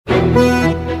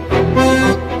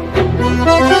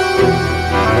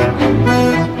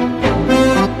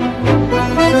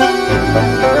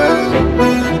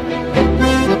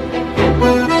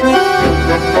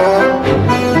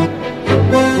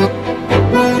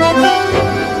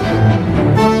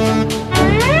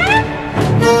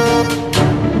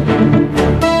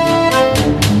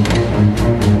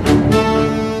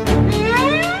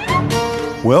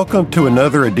Welcome to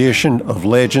another edition of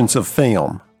Legends of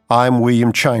Film. I'm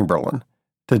William Chamberlain.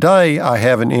 Today I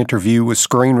have an interview with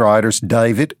screenwriters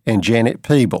David and Janet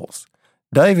Peebles.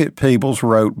 David Peebles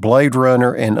wrote Blade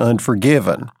Runner and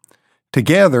Unforgiven.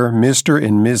 Together, Mr.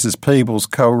 and Mrs. Peebles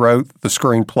co-wrote the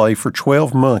screenplay for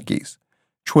 12 Monkeys.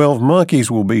 12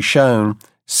 Monkeys will be shown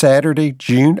Saturday,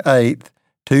 June 8th,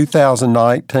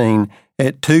 2019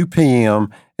 at 2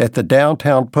 p.m. at the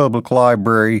Downtown Public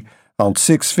Library on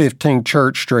 615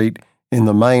 Church Street in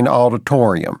the main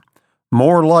auditorium.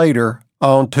 More later,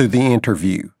 on to the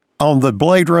interview. On the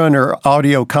Blade Runner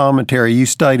audio commentary, you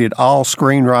stated all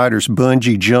screenwriters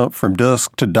bungee jump from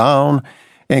dusk to dawn.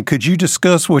 And could you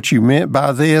discuss what you meant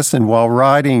by this? And while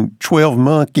writing 12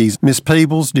 Monkeys, Miss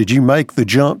Peebles, did you make the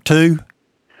jump too?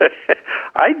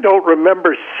 I don't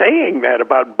remember saying that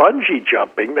about bungee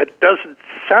jumping. That doesn't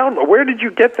sound... Where did you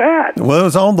get that? Well, it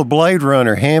was on the Blade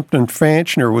Runner. Hampton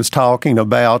Fanchner was talking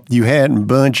about you hadn't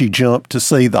bungee jumped to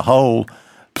see the whole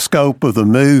scope of the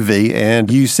movie,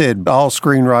 and you said all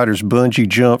screenwriters bungee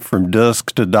jump from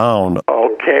dusk to dawn.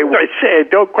 Okay, I say I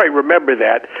don't quite remember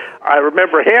that. I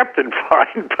remember Hampton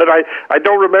fine, but I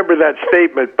don't remember that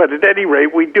statement. But at any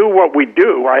rate, we do what we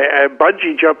do.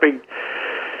 Bungee jumping...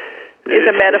 is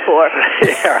a metaphor.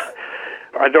 Yeah.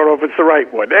 I don't know if it's the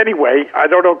right one. Anyway, I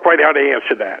don't know quite how to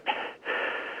answer that.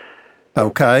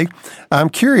 Okay. I'm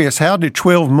curious, how did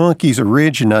 12 Monkeys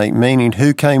originate, meaning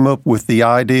who came up with the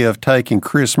idea of taking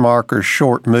Chris Marker's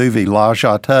short movie, La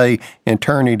Jetée, and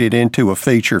turning it into a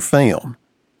feature film?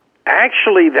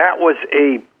 Actually, that was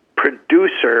a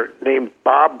producer named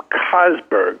Bob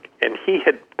Cosberg, and he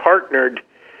had partnered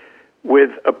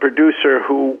with a producer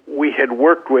who we had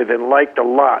worked with and liked a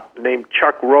lot, named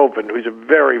Chuck Roven, who's a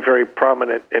very, very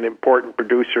prominent and important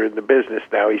producer in the business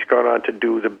now. He's gone on to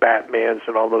do the Batmans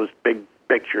and all those big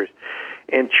pictures.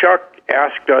 And Chuck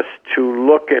asked us to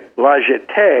look at La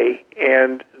Jetée,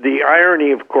 and the irony,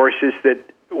 of course, is that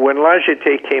when La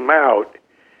Jetée came out,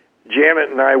 Janet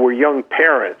and I were young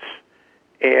parents,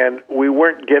 and we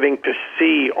weren't getting to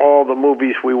see all the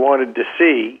movies we wanted to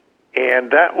see.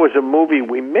 And that was a movie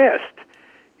we missed.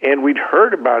 And we'd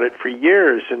heard about it for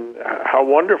years and how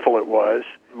wonderful it was,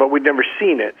 but we'd never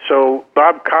seen it. So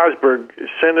Bob Cosberg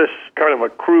sent us kind of a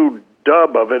crude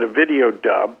dub of it, a video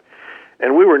dub,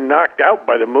 and we were knocked out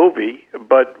by the movie,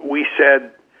 but we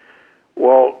said,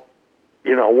 well,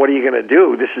 you know, what are you going to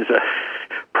do? This is a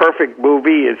perfect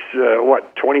movie. It's,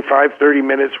 25, 30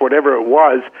 minutes, whatever it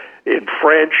was, in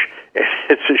French.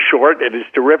 It's a short, and it's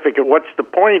terrific. And what's the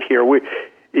point here?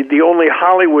 The only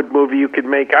Hollywood movie you could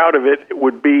make out of it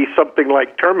would be something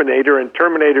like Terminator, and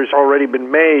Terminator's already been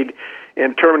made,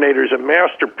 and Terminator's a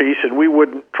masterpiece, and we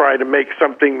wouldn't try to make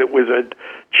something that was a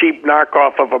cheap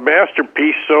knockoff of a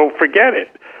masterpiece, so forget it.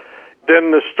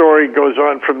 Then the story goes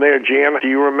on from there. Jan, do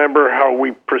you remember how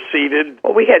we proceeded?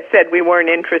 Well, we had said we weren't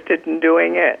interested in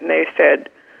doing it, and they said,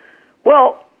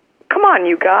 well, come on,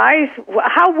 you guys,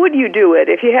 how would you do it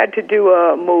if you had to do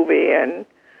a movie? And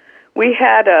we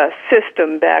had a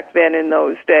system back then in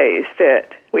those days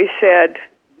that we said,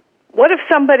 what if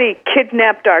somebody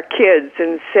kidnapped our kids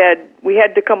and said we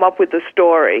had to come up with a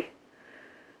story?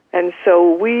 And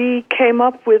so we came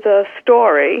up with a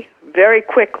story very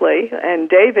quickly, and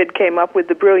David came up with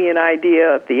the brilliant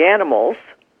idea of the animals.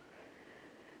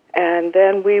 And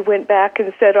then we went back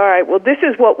and said, all right, well, this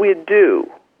is what we'd do.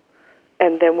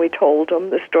 And then we told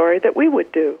them the story that we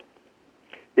would do.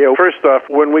 Yeah, first off,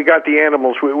 when we got the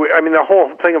animals, the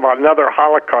whole thing about another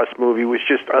Holocaust movie was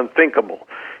just unthinkable.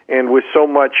 And with so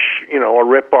much, a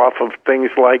rip-off of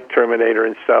things like Terminator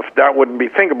and stuff, that wouldn't be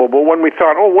thinkable. But when we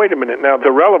thought, oh, wait a minute, now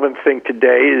the relevant thing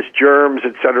today is germs,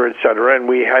 et cetera, and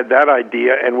we had that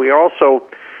idea, and we also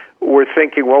were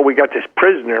thinking, well, we got this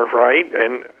prisoner, right,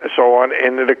 and so on,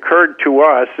 and it occurred to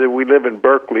us that we live in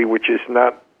Berkeley, which is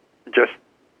not just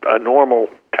a normal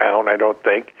town, I don't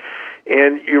think.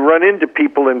 And you run into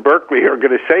people in Berkeley who are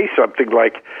going to say something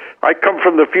like, I come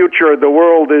from the future, the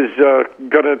world is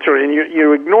going to turn, and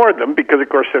you ignore them because, of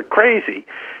course, they're crazy.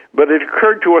 But it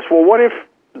occurred to us, well, what if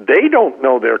they don't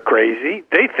know they're crazy?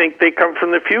 They think they come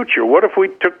from the future. What if we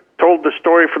told the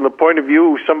story from the point of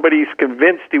view somebody's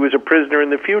convinced he was a prisoner in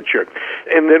the future?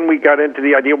 And then we got into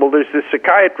the idea, well, there's this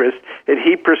psychiatrist, and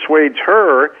he persuades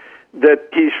her that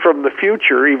he's from the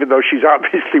future, even though she's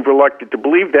obviously reluctant to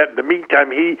believe that. In the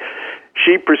meantime,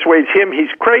 she persuades him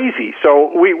he's crazy. So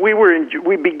we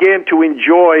began to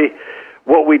enjoy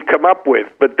what we'd come up with.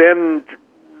 But then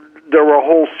there were a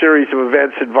whole series of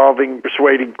events involving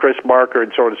persuading Chris Marker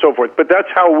and so on and so forth. But that's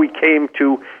how we came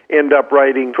to end up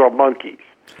writing 12 Monkeys.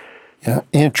 Yeah.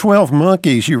 In 12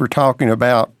 Monkeys, you were talking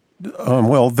about,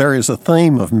 there is a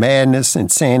theme of madness,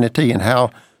 insanity, and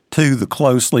how two the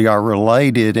closely are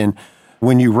related. And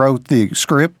when you wrote the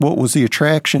script, what was the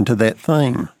attraction to that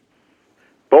theme?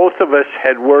 Both of us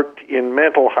had worked in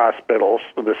mental hospitals,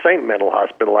 the same mental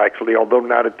hospital actually, although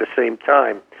not at the same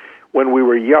time, when we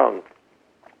were young.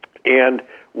 And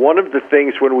one of the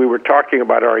things when we were talking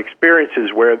about our experiences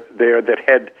that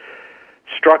had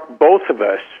struck both of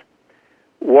us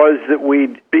was that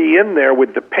we'd be in there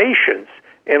with the patients.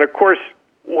 And of course,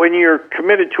 when you're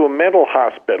committed to a mental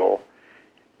hospital,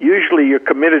 usually you're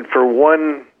committed for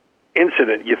one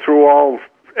incident. You threw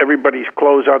everybody's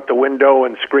clothes out the window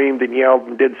and screamed and yelled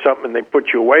and did something, and they put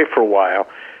you away for a while.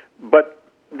 But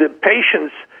the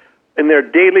patients in their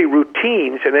daily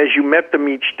routines, and as you met them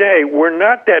each day, were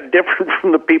not that different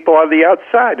from the people on the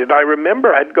outside. And I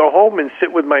remember I'd go home and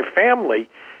sit with my family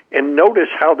and notice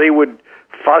how they would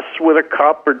fuss with a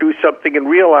cup or do something and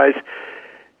realize,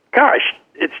 gosh,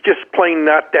 it's just plain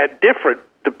not that different,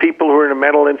 the people who are in a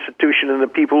mental institution and the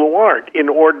people who aren't, in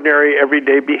ordinary,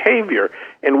 everyday behavior.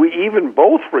 And we even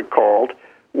both recalled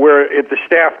where at the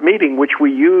staff meeting, which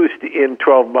we used in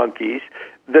 12 Monkeys,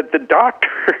 that the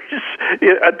doctors,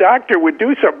 a doctor would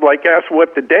do something like ask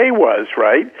what the day was,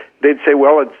 right? They'd say,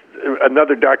 well,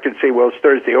 another doctor would say, well, it's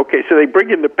Thursday. Okay, so they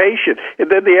bring in the patient, and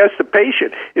then they ask the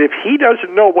patient. And if he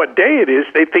doesn't know what day it is,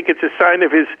 they think it's a sign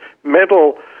of his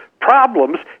mental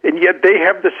problems, and yet they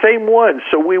have the same one.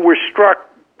 So we were struck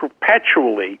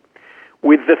perpetually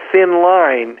with the thin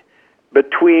line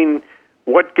between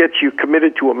what gets you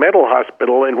committed to a mental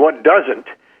hospital and what doesn't,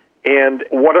 and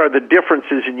what are the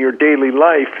differences in your daily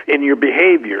life, in your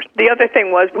behaviors. The other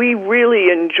thing was we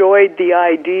really enjoyed the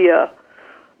idea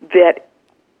that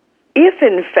if,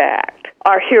 in fact,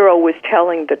 our hero was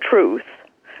telling the truth,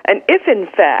 and if, in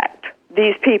fact,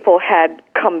 these people had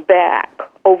come back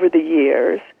over the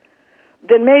years,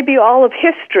 then maybe all of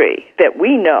history that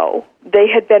we know they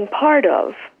had been part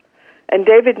of. And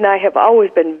David and I have always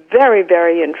been very,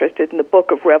 very interested in the book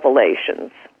of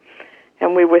Revelations.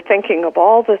 And we were thinking of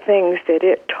all the things that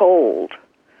it told.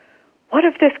 What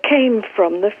if this came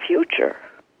from the future?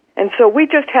 And so we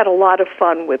just had a lot of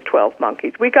fun with 12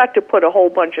 Monkeys. We got to put a whole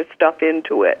bunch of stuff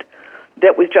into it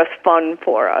that was just fun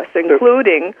for us,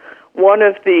 including one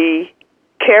of the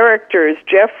characters,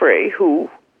 Jeffrey, who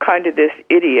kind of this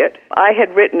idiot. I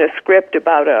had written a script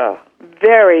about a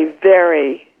very,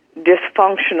 very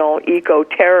dysfunctional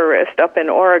eco-terrorist up in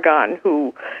Oregon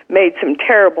who made some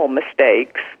terrible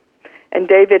mistakes. And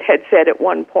David had said at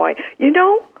one point,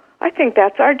 I think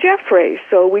that's our Jeffrey.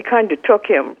 So we kind of took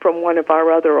him from one of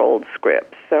our other old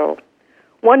scripts. So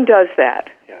one does that.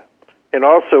 Yeah. And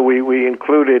also we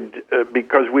included,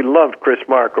 because we loved Chris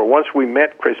Marker, once we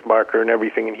met Chris Marker and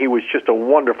everything, and he was just a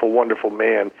wonderful, wonderful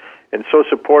man and so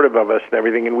supportive of us and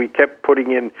everything, and we kept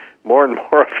putting in more and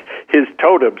more of his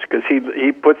totems, because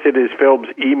he puts in his films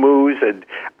emus and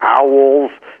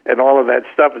owls and all of that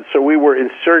stuff. And so we were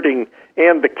inserting,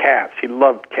 and the cats, he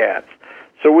loved cats.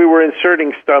 So we were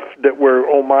inserting stuff that were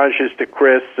homages to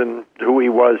Chris and who he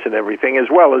was and everything, as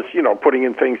well as, putting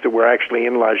in things that were actually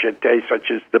in La Jetée,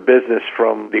 such as The Business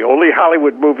from the only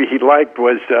Hollywood movie he liked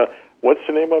was, what's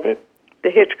the name of it? The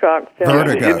Hitchcock film.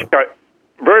 Vertigo.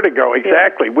 Vertigo,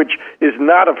 exactly, yeah. Which is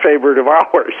not a favorite of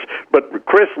ours. But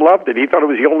Chris loved it. He thought it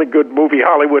was the only good movie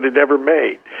Hollywood had ever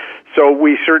made. So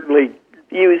we certainly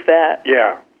use that.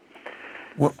 Yeah.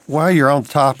 Well, while you're on the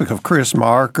topic of Chris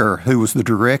Marker, who was the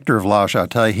director of La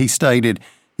Jetée, he stated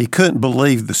he couldn't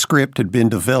believe the script had been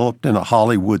developed in a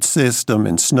Hollywood system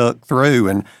and snuck through.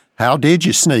 And how did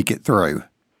you sneak it through?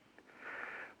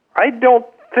 I don't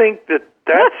think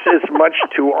that's as much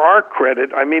to our credit.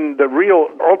 I mean, the real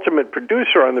ultimate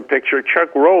producer on the picture,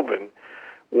 Chuck Roven,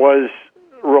 was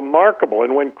remarkable.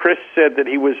 And when Chris said that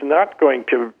he was not going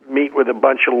to meet with a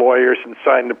bunch of lawyers and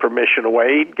sign the permission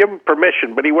away, he'd give him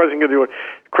permission, but he wasn't going to do it.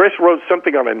 Chris wrote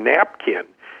something on a napkin,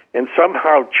 and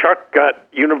somehow Chuck got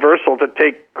Universal to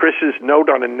take Chris's note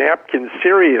on a napkin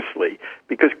seriously,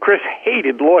 because Chris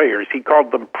hated lawyers. He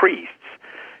called them priests.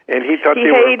 And he thought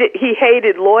he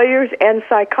hated lawyers and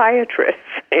psychiatrists.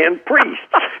 And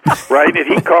priests, right? And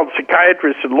he called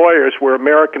psychiatrists and lawyers were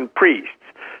American priests.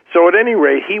 So at any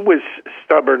rate, he was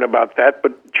stubborn about that,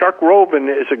 but Chuck Roven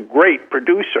is a great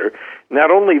producer.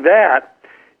 Not only that,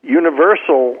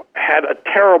 Universal had a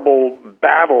terrible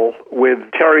battle with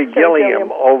Terry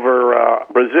Gilliam over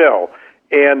Brazil,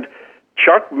 and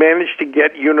Chuck managed to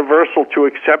get Universal to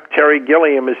accept Terry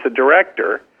Gilliam as the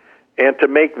director and to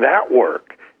make that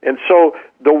work. And so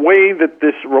the way that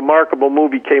this remarkable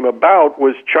movie came about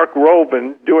was Chuck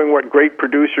Roven doing what great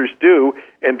producers do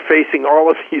and facing all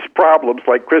of these problems,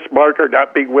 like Chris Marker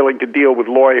not being willing to deal with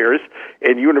lawyers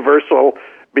and Universal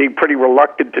being pretty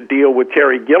reluctant to deal with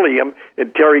Terry Gilliam,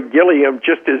 and Terry Gilliam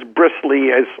just as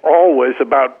bristly as always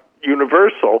about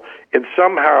Universal, and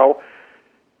somehow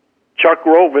Chuck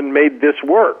Roven made this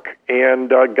work and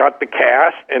got the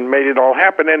cast and made it all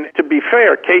happen. And to be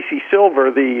fair, Casey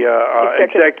Silver, the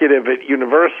executive at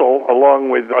Universal, along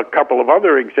with a couple of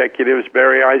other executives,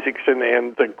 Barry Isaacson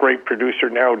and the great producer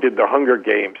now did the Hunger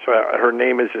Games. Her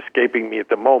name is escaping me at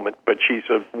the moment, but she's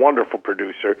a wonderful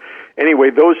producer. Anyway,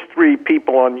 those three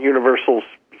people on Universal's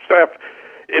staff,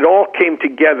 it all came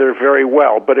together very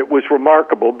well, but it was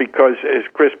remarkable because, as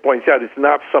Chris points out, it's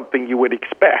not something you would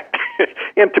expect.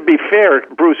 And to be fair,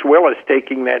 Bruce Willis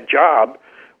taking that job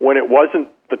when it wasn't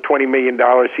the $20 million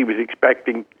he was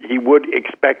expecting, he would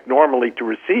expect normally to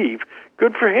receive,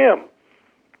 good for him.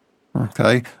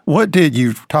 Okay. What did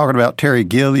you, talking about Terry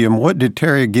Gilliam, what did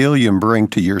Terry Gilliam bring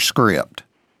to your script?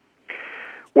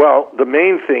 Well, the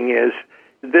main thing is,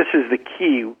 this is the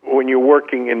key when you're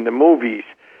working in the movies.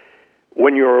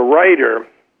 When you're a writer,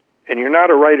 and you're not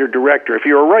a writer-director, if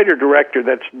you're a writer-director,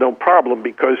 that's no problem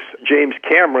because James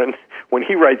Cameron, when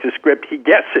he writes a script, he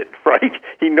gets it, right?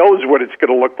 He knows what it's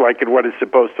going to look like and what it's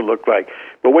supposed to look like.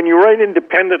 But when you write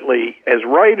independently as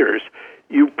writers,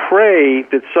 you pray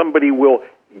that somebody will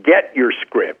get your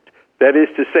script. That is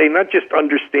to say, not just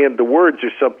understand the words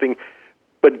or something,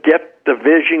 but get the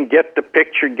vision, get the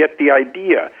picture, get the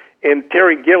idea. And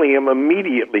Terry Gilliam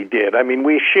immediately did. I mean,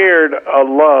 we shared a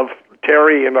love,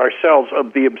 Terry and ourselves,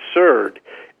 of the absurd.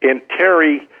 And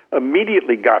Terry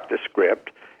immediately got the script.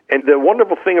 And the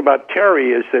wonderful thing about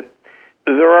Terry is that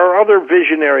there are other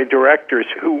visionary directors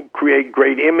who create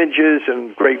great images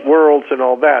and great worlds and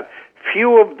all that.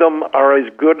 Few of them are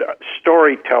as good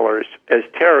storytellers as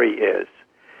Terry is.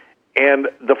 And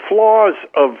the flaws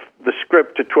of the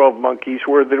script to 12 Monkeys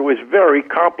were that it was very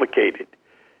complicated.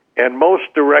 And most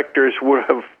directors would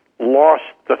have lost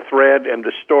the thread and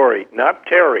the story. Not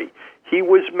Terry. He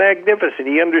was magnificent.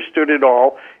 He understood it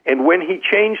all. And when he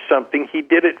changed something, he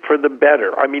did it for the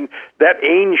better. I mean, that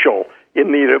angel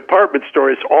in the department store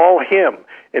is all him.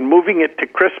 And moving it to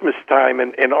Christmas time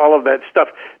and all of that stuff,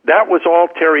 that was all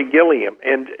Terry Gilliam.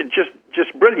 And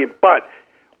just brilliant. But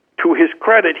to his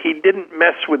credit, he didn't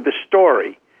mess with the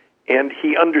story. And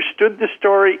he understood the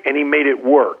story, and he made it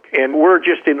work. And we're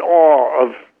just in awe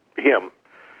of him.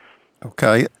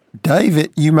 Okay.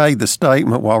 David, you made the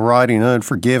statement while writing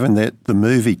Unforgiven that the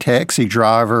movie Taxi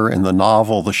Driver and the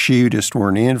novel The Shootist were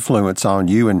an influence on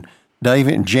you. And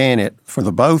David and Janet, for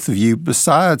the both of you,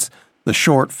 besides the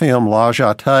short film La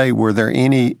Jetée, were there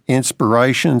any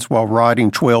inspirations while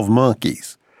writing 12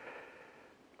 Monkeys?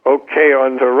 Okay,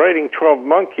 on the writing 12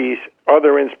 Monkeys,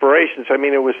 other inspirations, I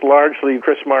mean, it was largely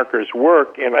Chris Marker's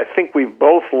work, and I think we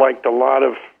both liked a lot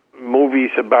of movies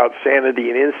about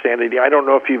sanity and insanity. I don't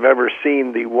know if you've ever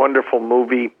seen the wonderful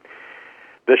movie,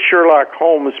 the Sherlock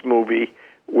Holmes movie,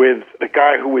 with the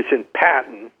guy who was in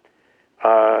Patton.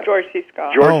 George C.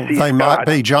 Scott. They Might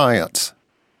Be Giants.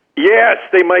 Yes,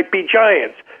 They Might Be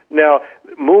Giants. Now,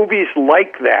 movies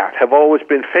like that have always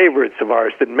been favorites of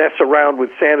ours that mess around with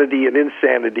sanity and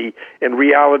insanity and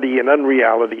reality and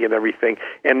unreality and everything.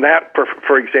 And that,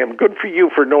 for example, good for you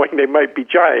for knowing They Might Be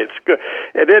Giants.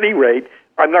 At any rate,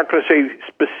 I'm not going to say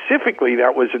specifically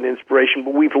that was an inspiration,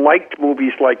 but we've liked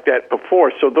movies like that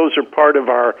before, so those are part of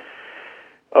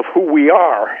who we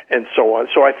are and so on.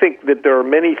 So I think that there are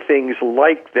many things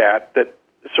like that that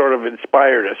sort of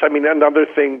inspired us. I mean, another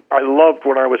thing I loved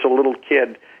when I was a little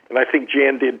kid, and I think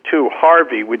Jan did too,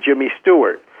 Harvey with Jimmy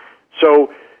Stewart.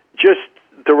 So just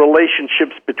the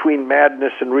relationships between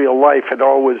madness and real life had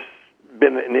always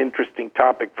been an interesting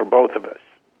topic for both of us.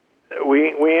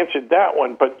 We answered that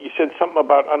one, but you said something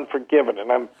about Unforgiven, and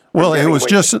I'm... Well, it was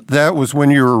just, that was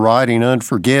when you were writing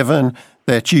Unforgiven,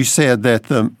 that you said that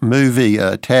the movie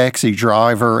Taxi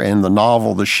Driver and the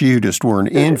novel The Shootist were an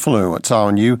influence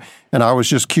on you, and I was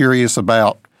just curious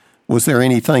about, was there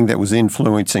anything that was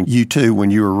influencing you two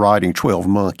when you were writing 12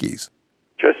 Monkeys?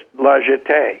 Just La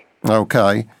Jetée.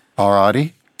 Okay, all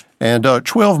righty. And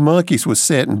 12 Monkeys was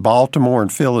set in Baltimore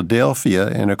and Philadelphia,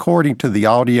 and according to the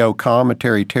audio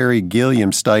commentary, Terry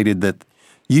Gilliam stated that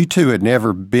you two had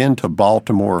never been to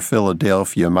Baltimore or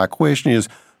Philadelphia. My question is,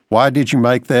 why did you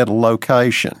make that a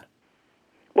location?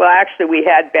 Well, actually, we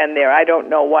had been there. I don't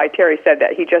know why Terry said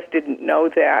that. He just didn't know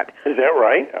that. Is that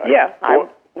right? Yeah.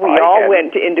 We all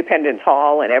went to Independence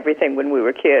Hall and everything when we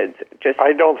were kids.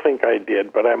 I don't think I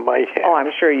did, but I might have. Oh,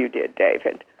 I'm sure you did,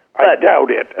 David. I doubt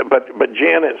it, but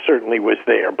Janet certainly was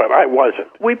there, but I wasn't.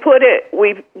 We put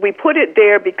it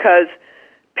there because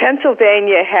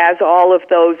Pennsylvania has all of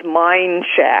those mine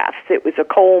shafts. It was a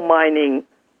coal mining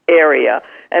area,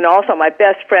 and also my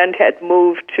best friend had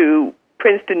moved to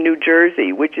Princeton, New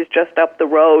Jersey, which is just up the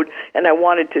road, and I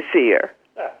wanted to see her.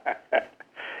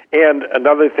 And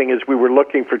another thing is we were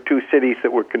looking for two cities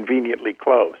that were conveniently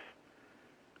close.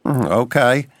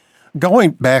 Okay.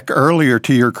 Going back earlier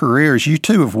to your careers, you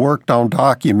two have worked on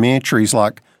documentaries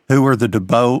like Who Are the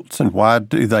DeBolts and Why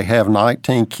Do They Have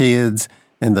 19 Kids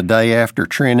and The Day After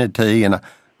Trinity. And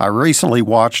I recently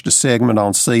watched a segment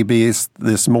on CBS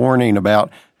this morning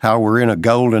about how we're in a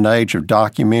golden age of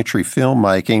documentary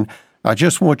filmmaking. I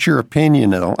just want your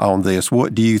opinion on this.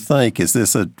 What do you think? Is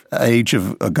this a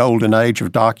golden age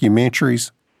of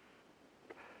documentaries?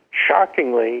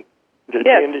 Shockingly, yes.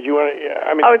 Did you want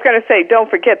to? I was going to say, don't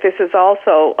forget, this is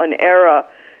also an era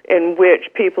in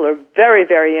which people are very,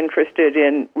 very interested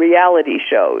in reality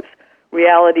shows,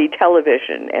 reality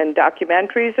television, and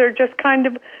documentaries are just kind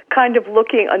of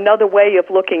looking another way of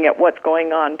looking at what's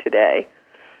going on today.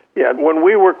 Yeah, when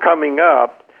we were coming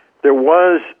up, there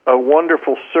was a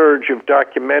wonderful surge of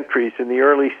documentaries in the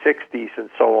early 60s and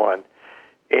so on.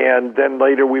 And then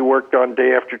later we worked on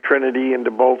Day After Trinity and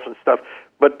DeBolts and stuff.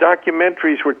 But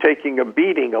documentaries were taking a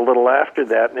beating a little after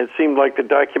that, and it seemed like the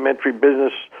documentary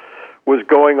business was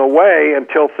going away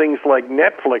until things like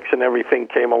Netflix and everything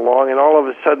came along, and all of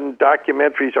a sudden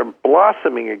documentaries are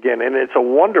blossoming again, and it's a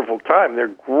wonderful time. They're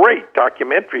great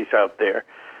documentaries out there.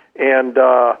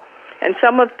 And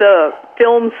some of the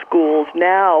film schools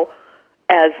now,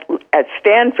 as at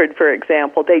Stanford, for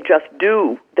example, they just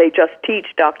teach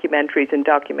documentaries and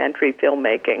documentary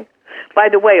filmmaking. By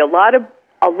the way, a lot of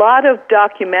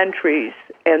documentaries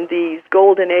and these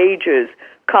golden ages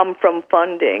come from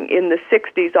funding. In the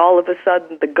 60s, all of a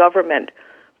sudden, the government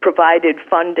provided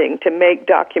funding to make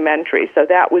documentaries, so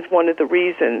that was one of the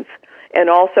reasons. And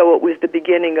also, it was the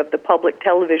beginning of the public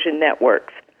television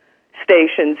networks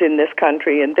stations in this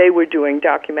country, and they were doing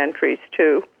documentaries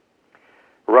too.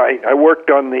 Right. I worked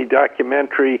on the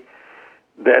documentary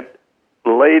that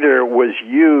later was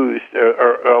used,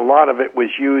 or a lot of it was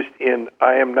used in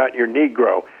I Am Not Your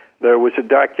Negro. There was a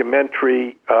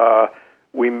documentary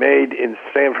we made in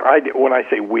Stanford. When I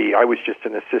say we, I was just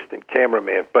an assistant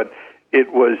cameraman, but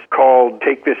it was called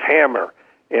Take This Hammer,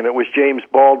 and it was James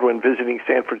Baldwin visiting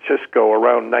San Francisco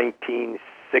around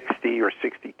 1960 or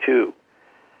 62.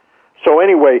 So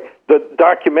anyway, the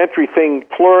documentary thing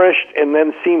flourished and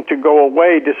then seemed to go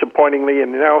away disappointingly,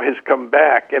 and now has come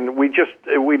back. And we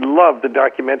love the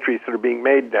documentaries that are being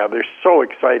made now. They're so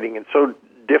exciting and so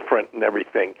different and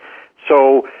everything.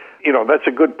 So, that's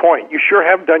a good point. You sure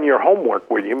have done your homework,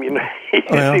 William. You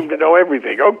seem to know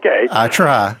everything. Okay. I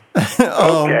try.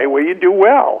 Okay, well, you do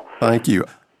well. Thank you.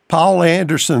 Paul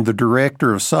Anderson, the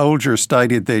director of Soldier,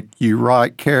 stated that you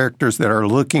write characters that are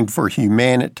looking for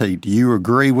humanity. Do you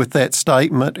agree with that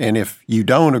statement? And if you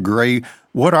don't agree,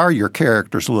 what are your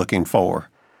characters looking for?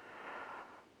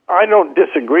 I don't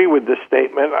disagree with this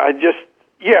statement. I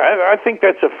think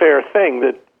that's a fair thing,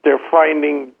 that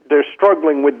they're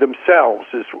struggling with themselves,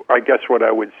 is I guess what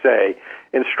I would say,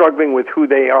 and struggling with who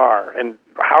they are and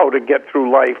how to get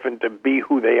through life and to be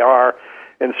who they are.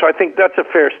 And so I think that's a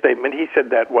fair statement. He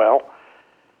said that well.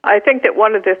 I think that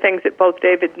one of the things that both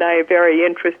David and I are very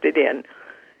interested in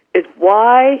is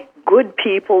why good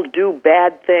people do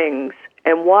bad things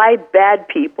and why bad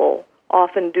people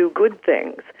often do good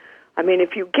things. I mean,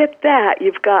 if you get that,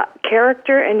 you've got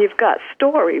character and you've got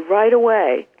story right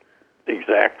away.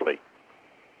 Exactly.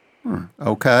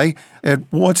 Okay. And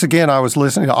once again, I was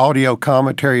listening to audio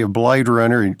commentary of Blade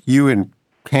Runner, and you and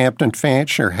Hampton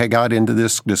Fancher had got into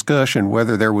this discussion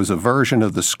whether there was a version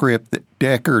of the script that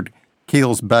Deckard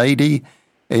kills Beatty,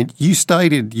 and you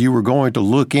stated you were going to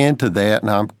look into that,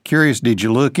 and I'm curious, did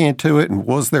you look into it, and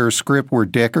was there a script where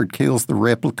Deckard kills the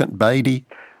replicant Beatty?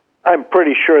 I'm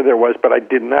pretty sure there was, but I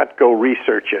did not go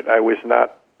research it. I was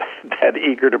not that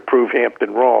eager to prove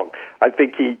Hampton wrong. I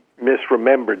think he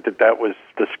misremembered that was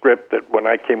the script, that when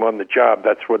I came on the job,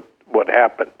 that's what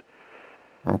happened.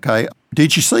 Okay.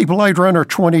 Did you see Blade Runner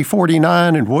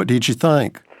 2049, and what did you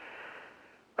think?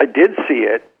 I did see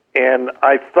it, and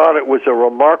I thought it was a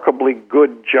remarkably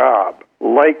good job.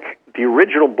 Like the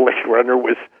original Blade Runner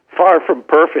was far from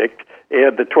perfect,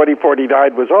 and the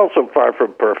 2049 was also far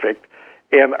from perfect,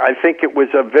 and I think it was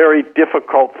a very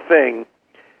difficult thing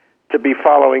to be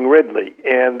following Ridley,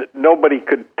 and nobody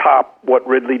could top what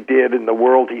Ridley did in the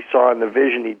world he saw and the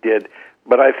vision he did.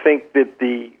 But I think that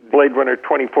the Blade Runner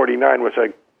 2049 was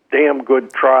a damn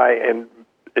good try, and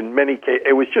in many cases,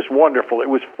 it was just wonderful. It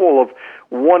was full of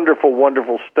wonderful,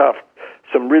 wonderful stuff.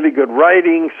 Some really good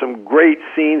writing, some great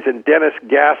scenes, and Dennis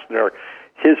Gassner,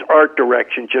 his art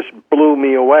direction just blew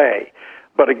me away.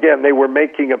 But again, they were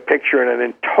making a picture in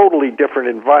a totally different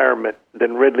environment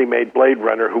than Ridley made Blade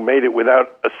Runner, who made it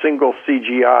without a single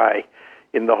CGI.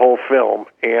 in the whole film.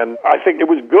 And I think it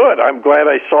was good. I'm glad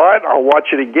I saw it. I'll watch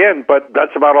it again, but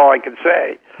that's about all I can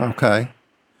say. Okay.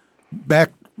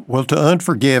 Back, to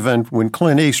Unforgiven, when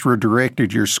Clint Eastwood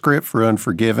directed your script for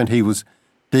Unforgiven, he was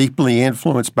deeply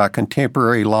influenced by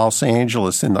contemporary Los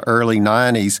Angeles in the early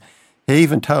 90s. He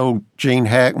even told Gene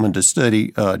Hackman to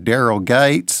study Daryl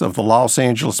Gates of the Los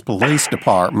Angeles Police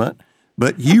Department.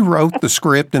 But you wrote the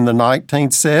script in the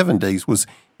 1970s. Was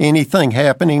anything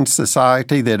happening in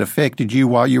society that affected you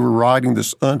while you were writing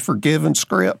this Unforgiven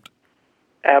script?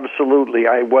 Absolutely.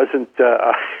 I wasn't...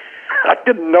 I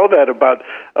didn't know that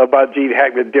about Gene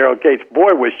Hackman and Daryl Gates.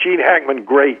 Boy, was Gene Hackman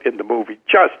great in the movie.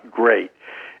 Just great.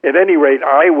 At any rate,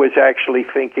 I was actually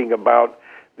thinking about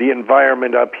the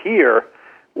environment up here,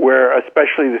 where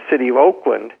especially the city of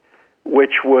Oakland,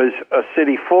 which was a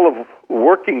city full of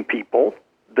working people.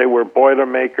 They were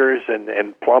Boilermakers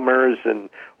and plumbers and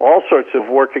all sorts of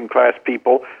working class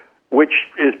people, which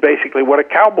is basically what a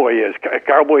cowboy is. A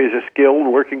cowboy is a skilled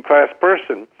working class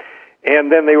person.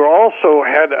 And then they were also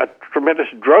had a tremendous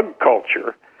drug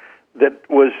culture that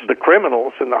was the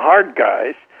criminals and the hard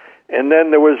guys. And then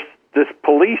there was this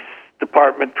police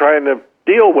department trying to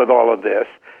deal with all of this.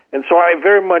 And so I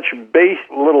very much based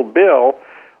Little Bill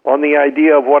on the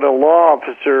idea of what a law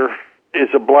officer is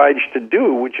obliged to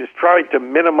do, which is try to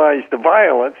minimize the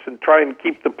violence and try and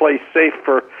keep the place safe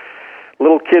for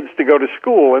little kids to go to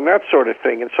school and that sort of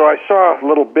thing. And so I saw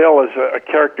Little Bill as a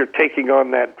character taking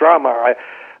on that drama.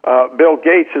 Bill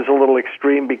Gates is a little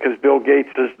extreme because Bill Gates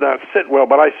does not sit well,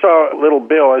 but I saw Little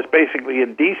Bill as basically a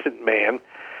decent man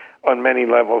on many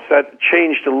levels. That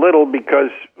changed a little because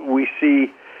we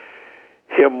see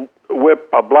him whip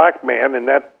a black man, and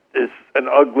that is an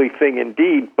ugly thing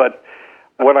indeed, but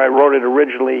when I wrote it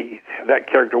originally, that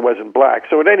character wasn't black.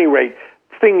 So at any rate,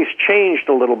 things changed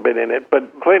a little bit in it,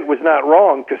 but Clint was not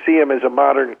wrong to see him as a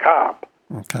modern cop.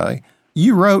 Okay.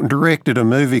 You wrote and directed a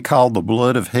movie called The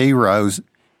Blood of Heroes,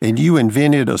 and you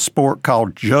invented a sport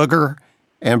called Jugger,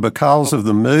 and because of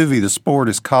the movie, the sport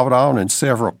has caught on in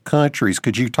several countries.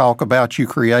 Could you talk about you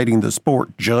creating the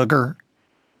sport Jugger?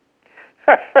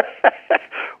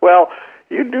 Well,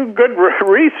 you do good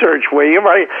research, William.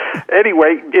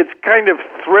 Anyway, it's kind of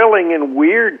thrilling and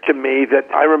weird to me that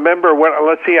I remember when,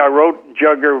 I wrote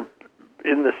Jugger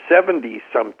in the 70s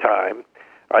sometime.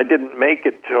 I didn't make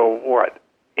it till,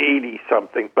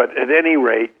 80-something, but at any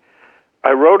rate,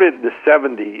 I wrote it in the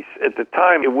 70s. At the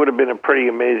time, it would have been a pretty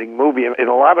amazing movie. In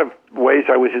a lot of ways,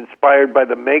 I was inspired by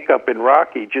the makeup in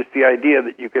Rocky, just the idea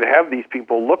that you could have these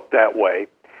people look that way.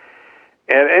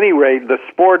 At any rate, the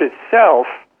sport itself,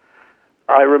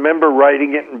 I remember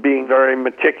writing it and being very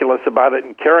meticulous about it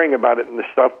and caring about it and the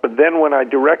stuff, but then when I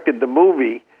directed the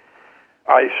movie,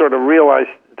 I sort of realized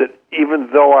that even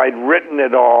though I'd written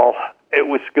it all, it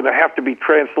was going to have to be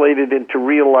translated into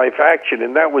real-life action,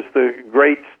 and that was the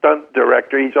great stunt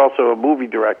director. He's also a movie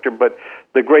director, but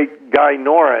the great Guy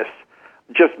Norris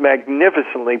just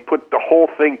magnificently put the whole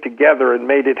thing together and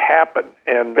made it happen.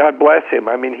 And God bless him.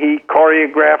 I mean, he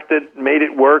choreographed it, made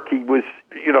it work. He was,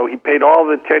 he paid all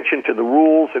the attention to the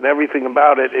rules and everything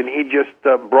about it, and he just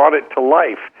brought it to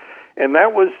life. And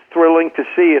that was thrilling to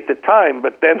see at the time,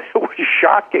 but then it was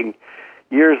shocking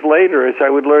years later as I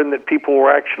would learn that people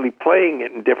were actually playing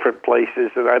it in different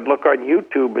places, and I'd look on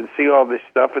YouTube and see all this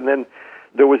stuff, and then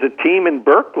there was a team in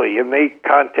Berkeley, and they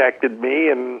contacted me,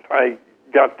 and I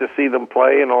got to see them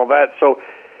play and all that. So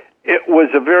it was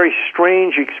a very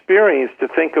strange experience to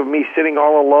think of me sitting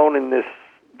all alone in this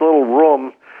little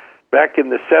room back in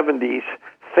the 70s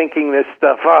thinking this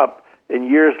stuff up, and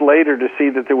years later to see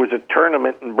that there was a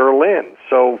tournament in Berlin.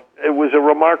 So it was a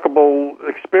remarkable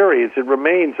experience. It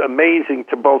remains amazing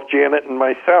to both Janet and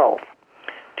myself.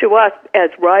 To us as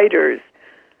writers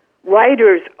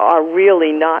are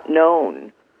really not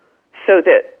known. So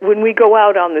that when we go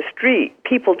out on the street,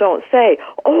 people don't say,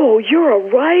 "Oh, you're a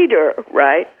writer,"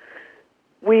 right?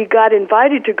 We got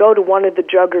invited to go to one of the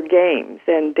Jugger games,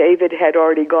 and David had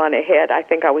already gone ahead. I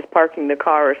think I was parking the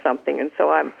car or something, and so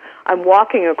I'm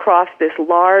walking across this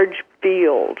large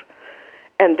field,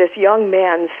 and this young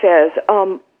man says,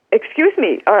 "Excuse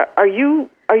me, are you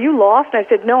lost?" And I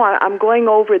said, "No, I'm going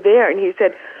over there." And he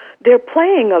said, "They're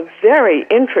playing a very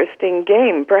interesting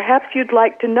game. Perhaps you'd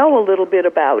like to know a little bit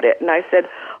about it." And I said,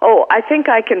 "Oh, I think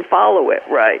I can follow it,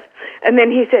 right?" And then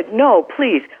he said, "No,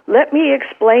 please, let me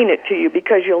explain it to you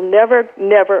because you'll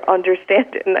never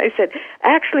understand it." And I said,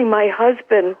 "Actually, my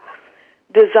husband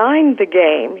designed the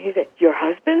game." He said, "Your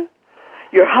husband?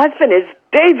 Your husband is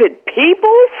David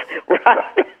Peebles?"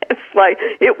 Right? It's like,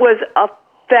 it was a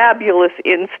fabulous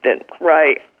instant,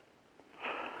 right?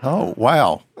 Oh,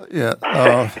 wow. Yeah.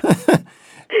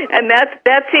 And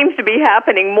that seems to be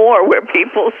happening more, where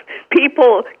people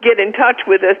get in touch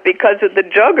with us because of the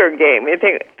Jugger game. You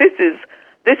think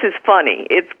this is funny.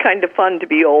 It's kind of fun to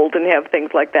be old and have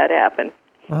things like that happen.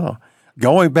 Oh.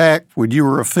 Going back when you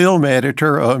were a film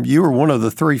editor, you were one of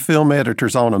the 3 film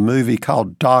editors on a movie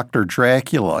called Dr.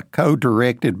 Dracula,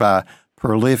 co-directed by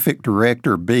prolific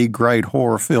director, B-grade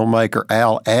horror filmmaker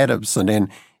Al Adamson. And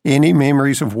any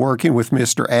memories of working with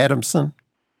Mr. Adamson?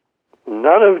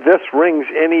 None of this rings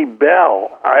any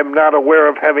bell. I'm not aware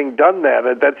of having done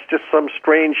that. That's just some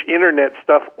strange internet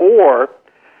stuff. Or,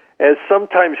 as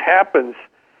sometimes happens,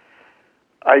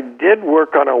 I did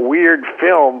work on a weird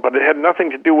film, but it had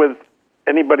nothing to do with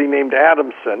anybody named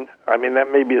Adamson. I mean,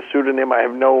 that may be a pseudonym.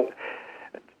 I'm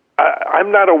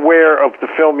not aware of the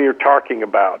film you're talking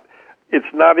about.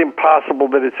 It's not impossible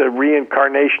that it's a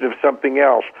reincarnation of something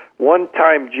else. One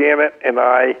time, Janet and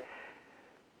I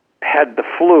had the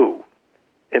flu,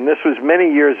 and this was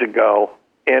many years ago,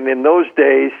 and in those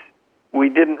days, we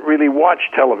didn't really watch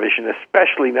television,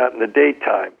 especially not in the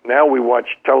daytime. Now we watch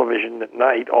television at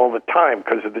night all the time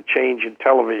because of the change in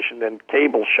television and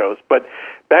cable shows. But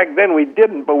back then we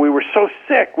didn't, but we were so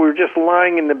sick. We were just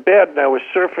lying in the bed, and I was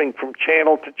surfing from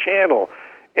channel to channel.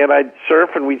 And I'd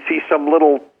surf, and we'd see some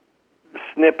little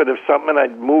snippet of something, and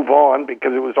I'd move on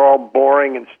because it was all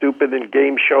boring and stupid and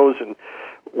game shows and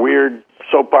weird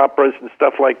soap operas and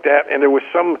stuff like that. And there was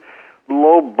some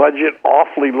low-budget,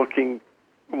 awfully-looking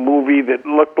movie that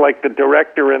looked like the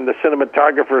director and the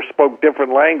cinematographer spoke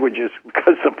different languages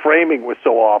because the framing was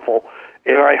so awful.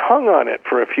 And I hung on it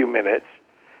for a few minutes,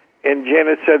 and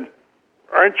Janet said,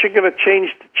 "Aren't you going to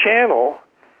change the channel?"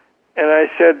 And I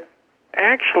said,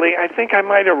 "Actually, I think I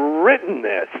might have written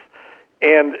this."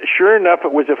 And sure enough,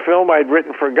 it was a film I'd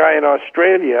written for a guy in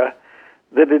Australia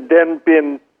that had then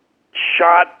been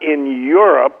shot in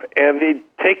Europe, and they'd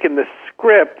taken the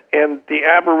script, and the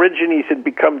Aborigines had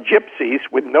become gypsies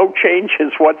with no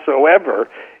changes whatsoever.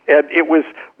 And it was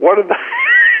one of the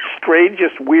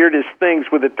strangest, weirdest things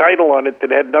with a title on it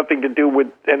that had nothing to do with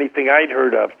anything I'd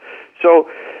heard of. So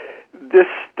this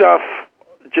stuff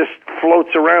just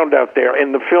floats around out there.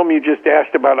 And the film you just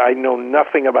asked about, I know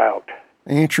nothing about.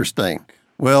 Interesting.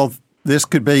 Well, this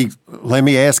could be, let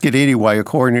me ask it anyway,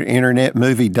 according to Internet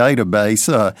Movie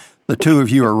Database, the 2 of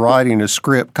you are writing a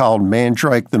script called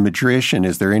Mandrake the Magician.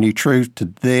 Is there any truth to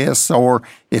this? Or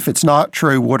if it's not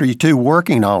true, what are you 2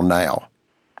 working on now?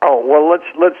 Oh, well,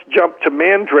 let's jump to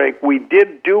Mandrake. We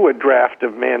did do a draft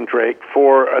of Mandrake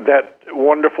for that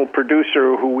wonderful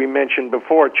producer who we mentioned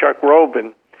before, Chuck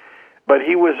Robin, but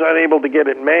he was unable to get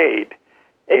it made.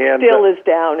 It still is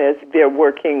down as they're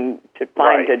working to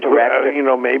find a director.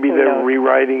 Maybe they're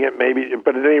rewriting it, maybe.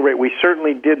 But at any rate, we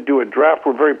certainly did do a draft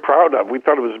we're very proud of. We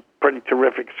thought it was a pretty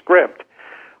terrific script,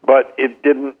 but it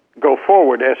didn't go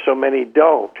forward, as so many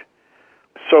don't.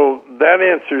 So that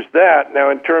answers that.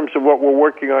 Now, in terms of what we're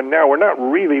working on now, we're not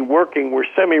really working. We're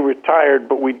semi-retired,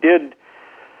 but we did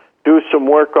do some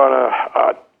work on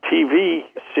a TV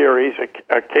series,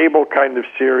 a cable kind of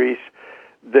series,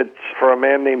 that's for a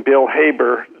man named Bill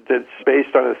Haber, that's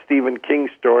based on a Stephen King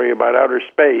story about outer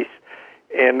space.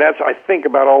 And that's, I think,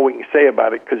 about all we can say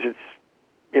about it, because it's,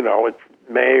 it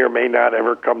may or may not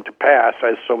ever come to pass,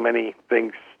 as so many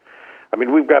things. I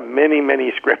mean, we've got many,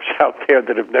 many scripts out there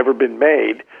that have never been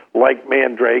made, like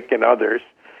Mandrake and others.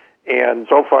 And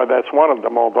so far, that's one of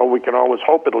them, although we can always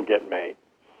hope it'll get made.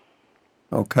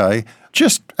 Okay.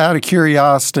 Just out of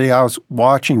curiosity, I was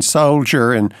watching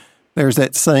Soldier, and there's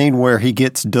that scene where he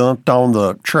gets dumped on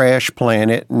the trash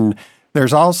planet, and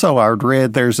there's also, I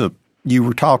read, you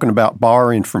were talking about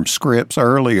borrowing from scripts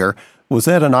earlier. Was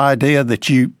that an idea that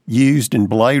you used in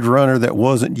Blade Runner that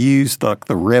wasn't used? Like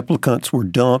the replicants were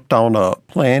dumped on a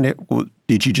planet?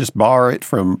 Did you just borrow it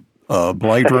from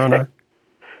Blade Runner?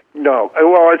 No.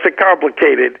 Well, it's a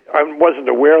complicated. I wasn't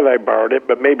aware that I borrowed it,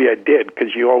 but maybe I did,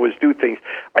 because you always do things.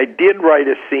 I did write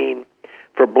a scene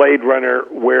for Blade Runner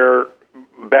where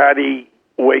Batty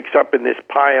wakes up in this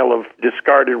pile of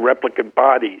discarded replicant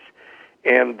bodies,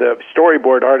 and the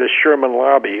storyboard artist Sherman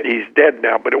Lobby, he's dead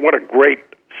now, but what a great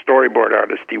storyboard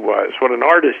artist he was, what an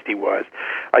artist he was.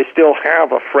 I still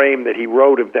have a frame that he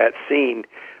wrote of that scene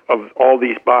of all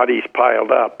these bodies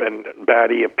piled up and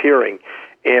Batty appearing,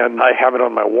 and I have it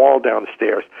on my wall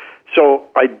downstairs. So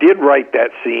I did write that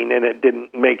scene, and it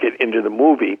didn't make it into the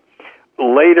movie.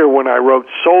 Later, when I wrote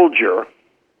Soldier,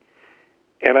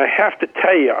 and I have to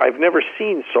tell you, I've never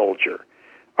seen Soldier.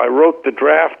 I wrote the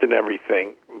draft and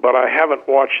everything, but I haven't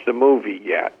watched the movie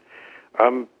yet.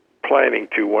 I'm planning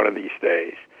to one of these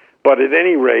days. But at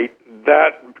any rate,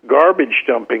 that garbage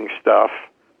dumping stuff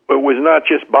it was not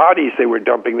just bodies they were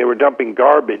dumping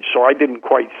garbage, so I didn't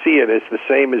quite see it as the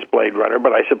same as Blade Runner,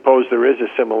 but I suppose there is a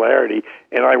similarity.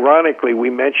 And ironically, we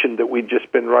mentioned that we'd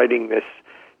just been writing this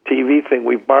TV thing.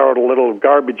 We've borrowed a little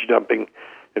garbage dumping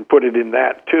and put it in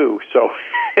that, too. So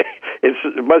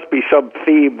it must be some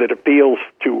theme that appeals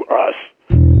to us.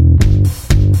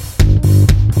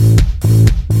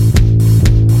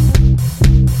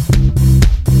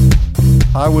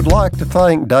 I would like to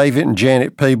thank David and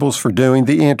Janet Peebles for doing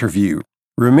the interview.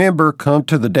 Remember, come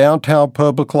to the Downtown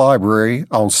Public Library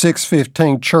on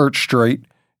 615 Church Street,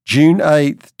 June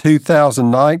 8,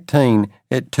 2019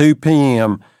 at 2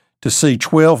 p.m. to see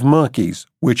 12 Monkeys,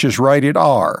 which is rated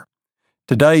R.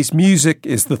 Today's music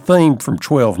is the theme from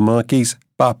 12 Monkeys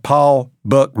by Paul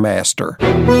Buckmaster.